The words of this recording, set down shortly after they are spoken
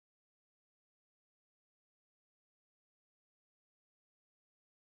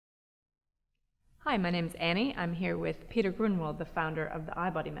Hi, my name's Annie. I'm here with Peter Grunwald, the founder of the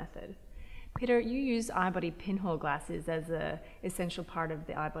Eyebody method. Peter, you use Eyebody pinhole glasses as an essential part of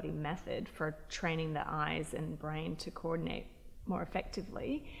the Eyebody method for training the eyes and brain to coordinate more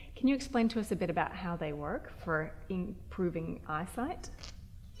effectively. Can you explain to us a bit about how they work for improving eyesight?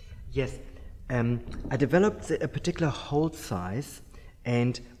 Yes, I developed a particular hold size,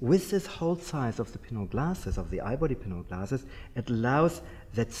 and with this hold size of the pinhole glasses, of the Eyebody pinhole glasses, it allows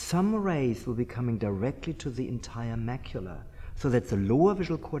that some rays will be coming directly to the entire macula, so that the lower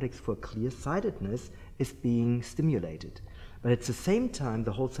visual cortex for clear-sightedness is being stimulated. But at the same time,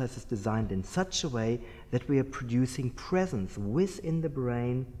 the hold size is designed in such a way that we are producing presence within the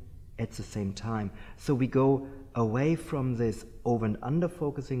brain at the same time. So we go away from this over and under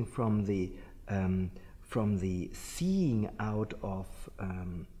focusing from the seeing out of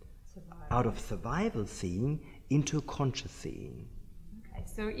survival seeing into conscious seeing. Okay,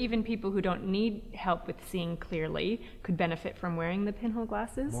 so even people who don't need help with seeing clearly could benefit from wearing the pinhole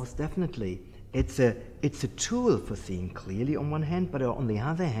glasses? Most definitely. It's a tool for seeing clearly on one hand, but on the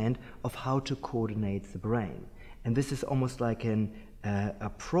other hand, of how to coordinate the brain. And this is almost like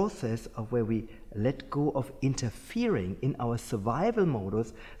a process of where we let go of interfering in our survival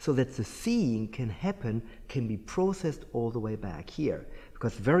modus so that the seeing can be processed all the way back here.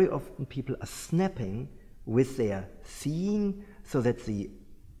 Because very often people are snapping with their seeing so that the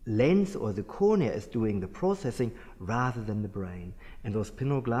lens or the cornea is doing the processing rather than the brain. And those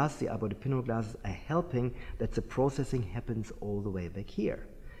pinhole glasses, the Eyebody pinhole glasses, are helping that the processing happens all the way back here.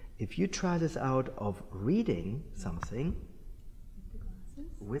 If you try this out of reading something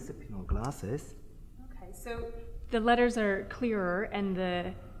with the pinhole glasses. Okay, so the letters are clearer and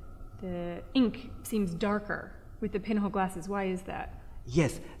the ink seems darker with the pinhole glasses. Why is that?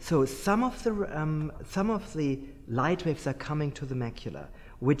 Yes, so some of the light waves are coming to the macula,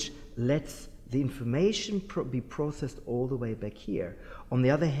 which lets the information be processed all the way back here. On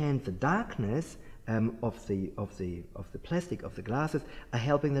the other hand, the darkness of the plastic of the glasses are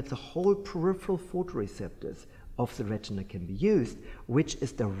helping that the whole peripheral photoreceptors of the retina can be used, which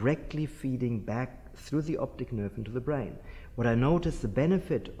is directly feeding back through the optic nerve into the brain. What I noticed, the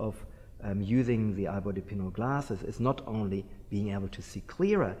benefit of using the Eyebody pinhole glasses is not only being able to see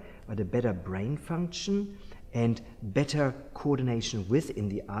clearer, but a better brain function and better coordination within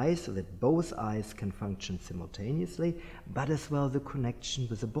the eyes so that both eyes can function simultaneously, but as well the connection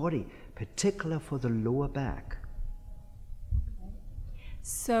with the body, particularly for the lower back.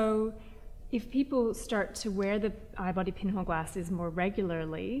 So if people start to wear the Eyebody pinhole glasses more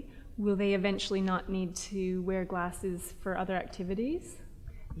regularly, will they eventually not need to wear glasses for other activities?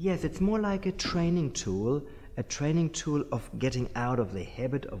 Yes, it's more like a training tool of getting out of the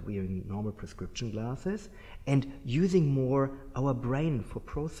habit of wearing normal prescription glasses and using more our brain for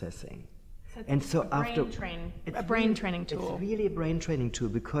processing. So a brain training tool. It's really a brain training tool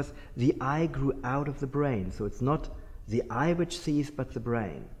because the eye grew out of the brain. So it's not the eye which sees, but the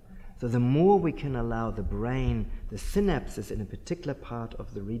brain. So the more we can allow the brain, the synapses in a particular part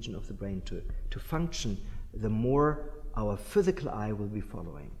of the region of the brain to function, the more our physical eye will be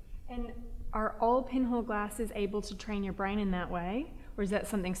following. And are all pinhole glasses able to train your brain in that way? Or is that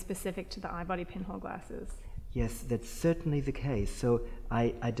something specific to the Eyebody pinhole glasses? Yes, that's certainly the case. So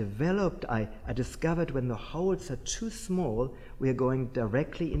I discovered when the holes are too small, we are going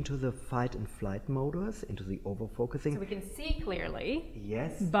directly into the fight and flight modus, into the overfocusing. So we can see clearly.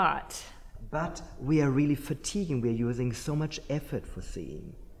 Yes. But we are really fatiguing. We are using so much effort for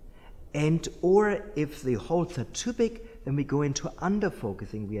seeing. Or if the holes are too big, then we go into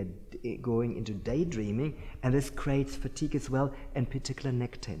underfocusing. We are going into daydreaming, and this creates fatigue as well, and particular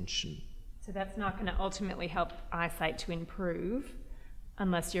neck tension. So that's not going to ultimately help eyesight to improve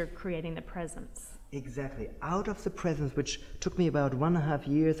unless you're creating the presence. Exactly. Out of the presence, which took me about 1.5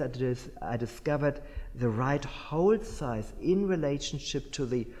 years, I discovered the right hold size in relationship to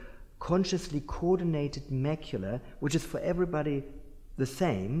the consciously coordinated macula, which is for everybody the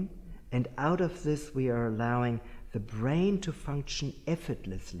same. And out of this, we are allowing the brain to function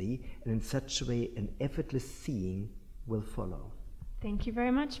effortlessly, and in such a way, an effortless seeing will follow. Thank you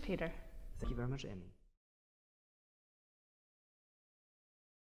very much, Peter. Thank you very much, Annie.